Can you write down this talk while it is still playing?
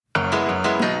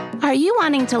Are you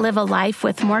wanting to live a life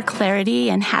with more clarity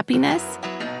and happiness?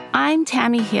 I'm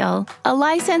Tammy Hill, a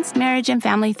licensed marriage and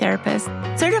family therapist,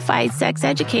 certified sex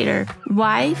educator,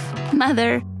 wife,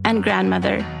 mother, and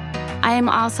grandmother. I am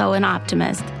also an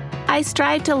optimist. I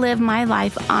strive to live my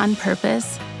life on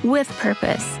purpose, with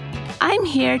purpose. I'm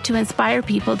here to inspire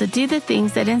people to do the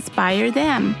things that inspire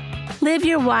them. Live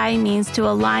Your Why means to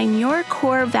align your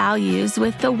core values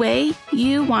with the way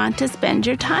you want to spend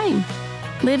your time.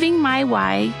 Living my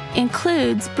why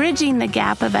includes bridging the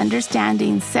gap of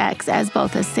understanding sex as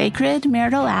both a sacred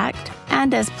marital act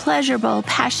and as pleasurable,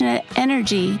 passionate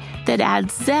energy that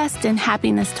adds zest and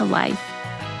happiness to life.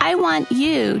 I want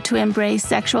you to embrace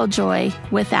sexual joy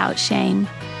without shame.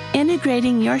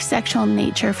 Integrating your sexual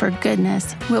nature for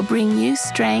goodness will bring you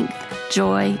strength,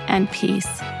 joy, and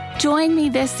peace. Join me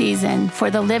this season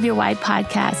for the Live Your Why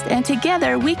podcast, and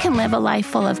together we can live a life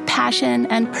full of passion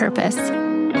and purpose.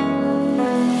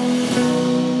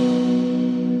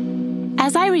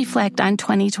 As I reflect on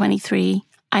 2023,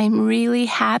 I'm really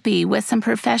happy with some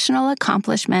professional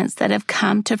accomplishments that have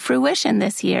come to fruition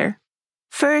this year.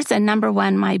 First and number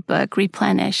one, my book,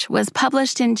 Replenish, was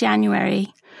published in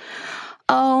January.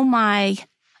 Oh my,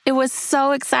 it was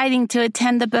so exciting to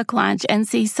attend the book launch and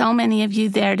see so many of you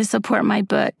there to support my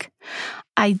book.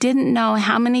 I didn't know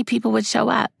how many people would show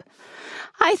up.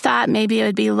 I thought maybe it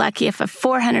would be lucky if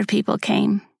 400 people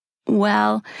came.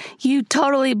 Well, you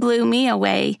totally blew me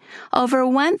away. Over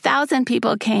 1,000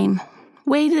 people came,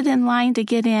 waited in line to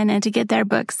get in and to get their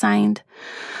books signed.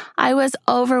 I was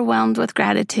overwhelmed with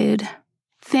gratitude.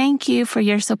 Thank you for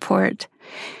your support.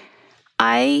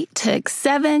 I took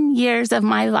 7 years of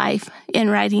my life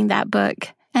in writing that book,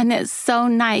 and it's so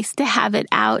nice to have it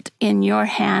out in your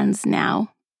hands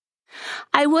now.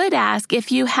 I would ask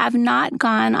if you have not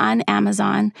gone on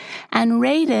Amazon and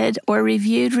rated or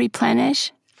reviewed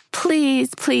Replenish,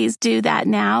 please do that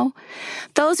now.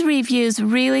 Those reviews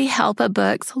really help a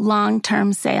book's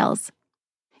long-term sales.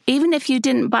 Even if you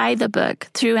didn't buy the book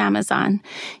through Amazon,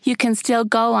 you can still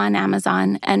go on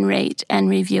Amazon and rate and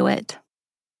review it.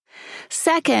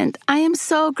 Second, I am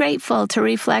so grateful to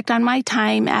reflect on my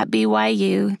time at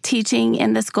BYU teaching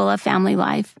in the School of Family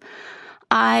Life.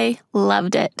 I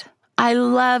loved it. I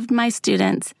loved my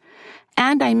students,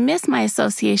 and I miss my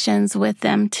associations with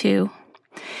them too.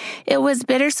 It was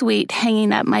bittersweet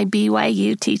hanging up my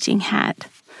BYU teaching hat.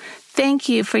 Thank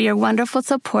you for your wonderful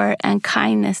support and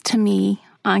kindness to me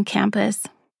on campus.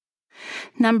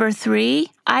 Number 3,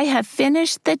 I have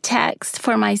finished the text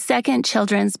for my second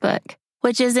children's book,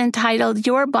 which is entitled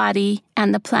Your Body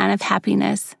and the Plan of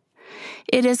Happiness.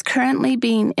 It is currently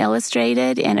being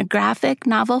illustrated in a graphic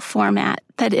novel format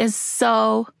that is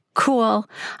so cool.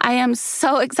 I am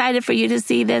so excited for you to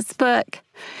see this book.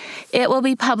 It will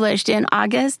be published in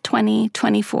August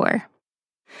 2024.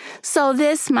 So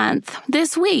this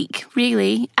week,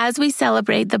 really, as we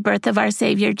celebrate the birth of our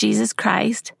Savior, Jesus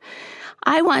Christ,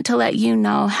 I want to let you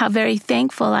know how very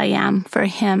thankful I am for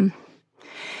Him.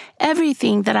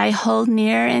 Everything that I hold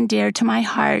near and dear to my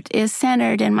heart is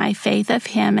centered in my faith of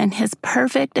Him and His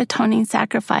perfect atoning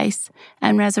sacrifice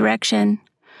and resurrection.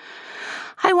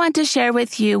 I want to share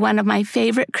with you one of my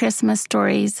favorite Christmas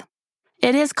stories.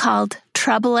 It is called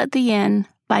Trouble at the Inn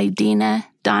by Dina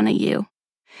Donahue.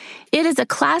 It is a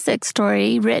classic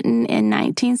story written in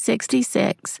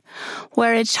 1966,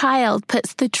 where a child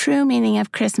puts the true meaning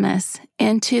of Christmas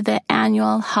into the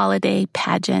annual holiday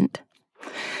pageant.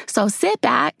 So sit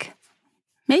back,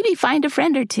 maybe find a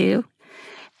friend or two,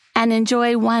 and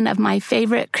enjoy one of my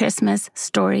favorite Christmas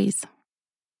stories.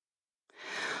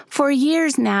 For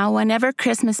years now, whenever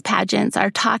Christmas pageants are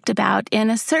talked about in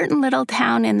a certain little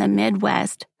town in the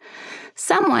Midwest,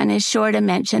 someone is sure to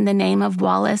mention the name of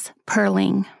Wallace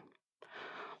Perling.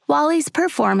 Wally's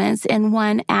performance in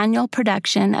one annual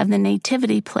production of the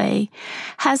Nativity play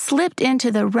has slipped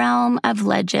into the realm of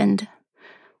legend.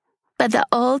 But the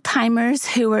old-timers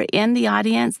who were in the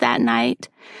audience that night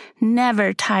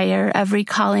never tire of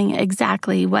recalling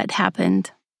exactly what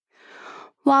happened.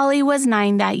 Wally was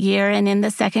 9 that year and in the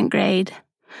 2nd grade,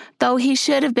 though he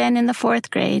should have been in the 4th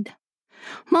grade.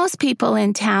 Most people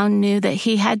in town knew that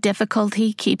he had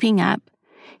difficulty keeping up.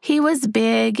 He was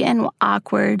big and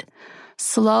awkward,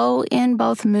 slow in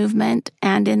both movement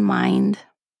and in mind.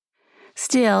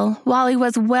 Still, Wally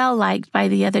was well liked by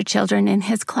the other children in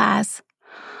his class,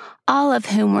 all of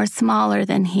whom were smaller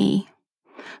than he.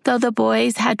 Though the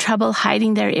boys had trouble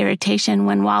hiding their irritation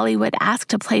when Wally would ask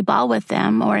to play ball with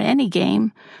them, or any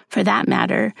game, for that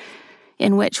matter,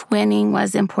 in which winning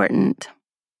was important.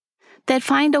 They'd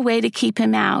find a way to keep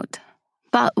him out,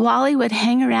 but Wally would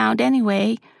hang around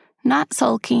anyway, not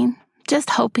sulking,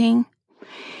 just hoping.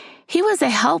 He was a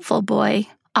helpful boy,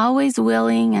 always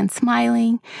willing and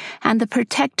smiling, and the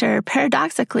protector,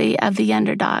 paradoxically, of the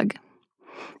underdog.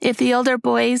 If the older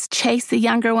boys chased the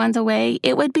younger ones away,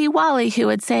 it would be Wally who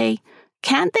would say,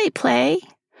 "Can't they play?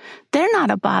 They're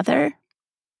not a bother."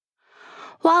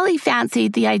 Wally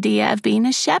fancied the idea of being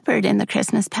a shepherd in the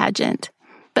Christmas pageant,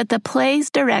 but the play's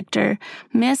director,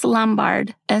 Miss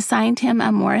Lombard, assigned him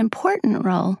a more important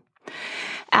role.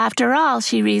 After all,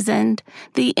 she reasoned,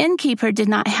 the innkeeper did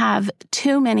not have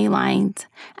too many lines,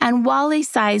 and Wally's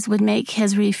size would make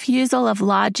his refusal of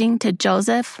lodging to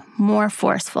Joseph more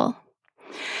forceful.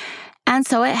 And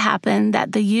so it happened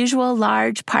that the usual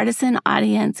large partisan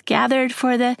audience gathered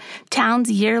for the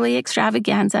town's yearly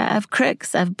extravaganza of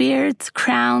crooks, of beards,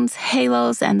 crowns,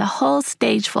 halos, and the whole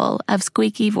stageful of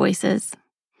squeaky voices.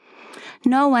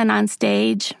 No one on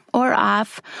stage or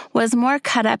off was more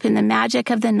caught up in the magic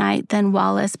of the night than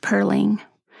Wallace Perling.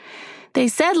 They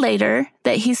said later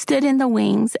that he stood in the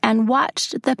wings and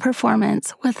watched the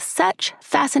performance with such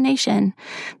fascination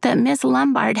that Miss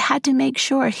Lombard had to make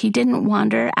sure he didn't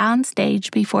wander on stage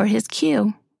before his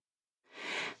cue.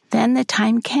 Then the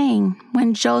time came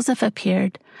when Joseph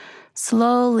appeared,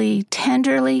 slowly,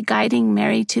 tenderly guiding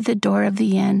Mary to the door of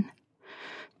the inn.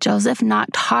 Joseph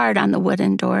knocked hard on the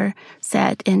wooden door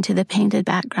set into the painted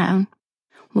background.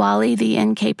 Wally, the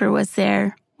innkeeper, was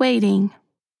there, waiting.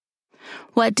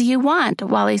 "What do you want?"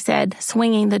 Wally said,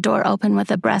 swinging the door open with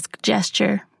a brusque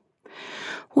gesture.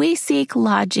 "We seek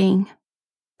lodging."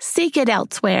 "Seek it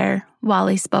elsewhere,"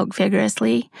 Wally spoke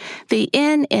vigorously. "The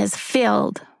inn is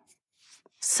filled."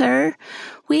 "Sir,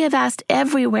 we have asked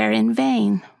everywhere in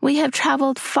vain. We have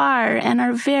traveled far and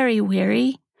are very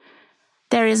weary."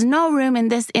 "There is no room in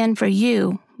this inn for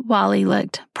you." Wally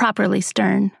looked properly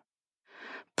stern.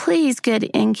 "Please, good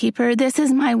innkeeper, this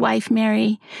is my wife,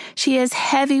 Mary. She is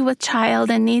heavy with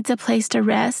child and needs a place to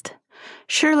rest.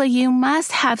 Surely you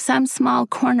must have some small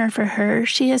corner for her.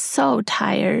 She is so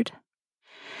tired."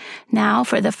 Now,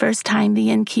 for the first time, the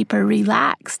innkeeper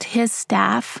relaxed his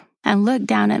staff and looked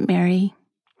down at Mary.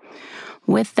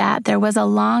 With that, there was a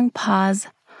long pause,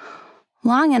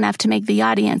 long enough to make the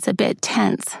audience a bit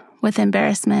tense with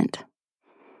embarrassment.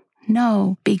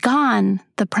 "No, begone,"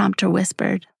 the prompter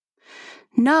whispered.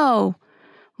 "No,"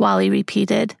 Wally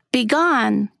repeated,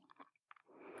 "begone."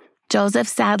 Joseph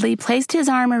sadly placed his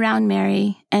arm around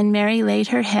Mary, and Mary laid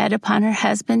her head upon her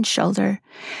husband's shoulder,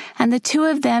 and the two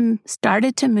of them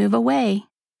started to move away.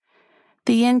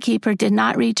 The innkeeper did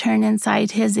not return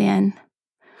inside his inn.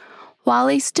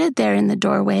 Wally stood there in the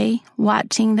doorway,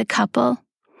 watching the couple.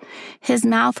 His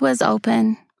mouth was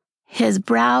open, his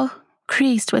brow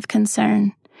creased with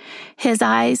concern, his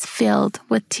eyes filled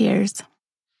with tears.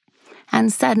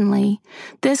 And suddenly,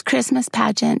 this Christmas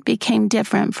pageant became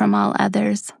different from all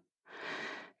others.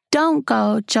 "Don't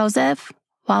go, Joseph,"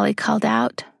 Wally called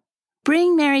out.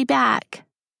 "Bring Mary back."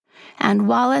 And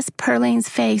Wallace Perling's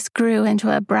face grew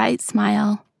into a bright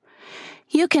smile.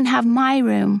 "You can have my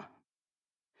room."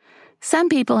 Some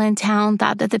people in town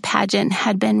thought that the pageant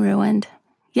had been ruined,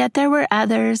 yet there were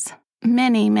others,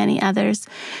 many, many others,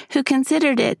 who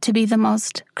considered it to be the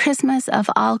most Christmas of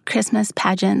all Christmas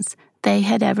pageants they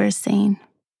had ever seen.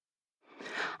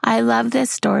 I love this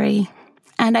story,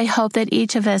 and I hope that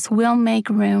each of us will make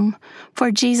room for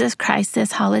Jesus Christ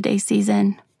this holiday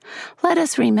season. Let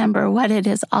us remember what it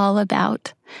is all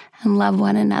about and love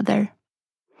one another.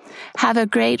 Have a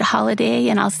great holiday,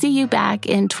 and I'll see you back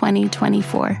in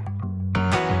 2024.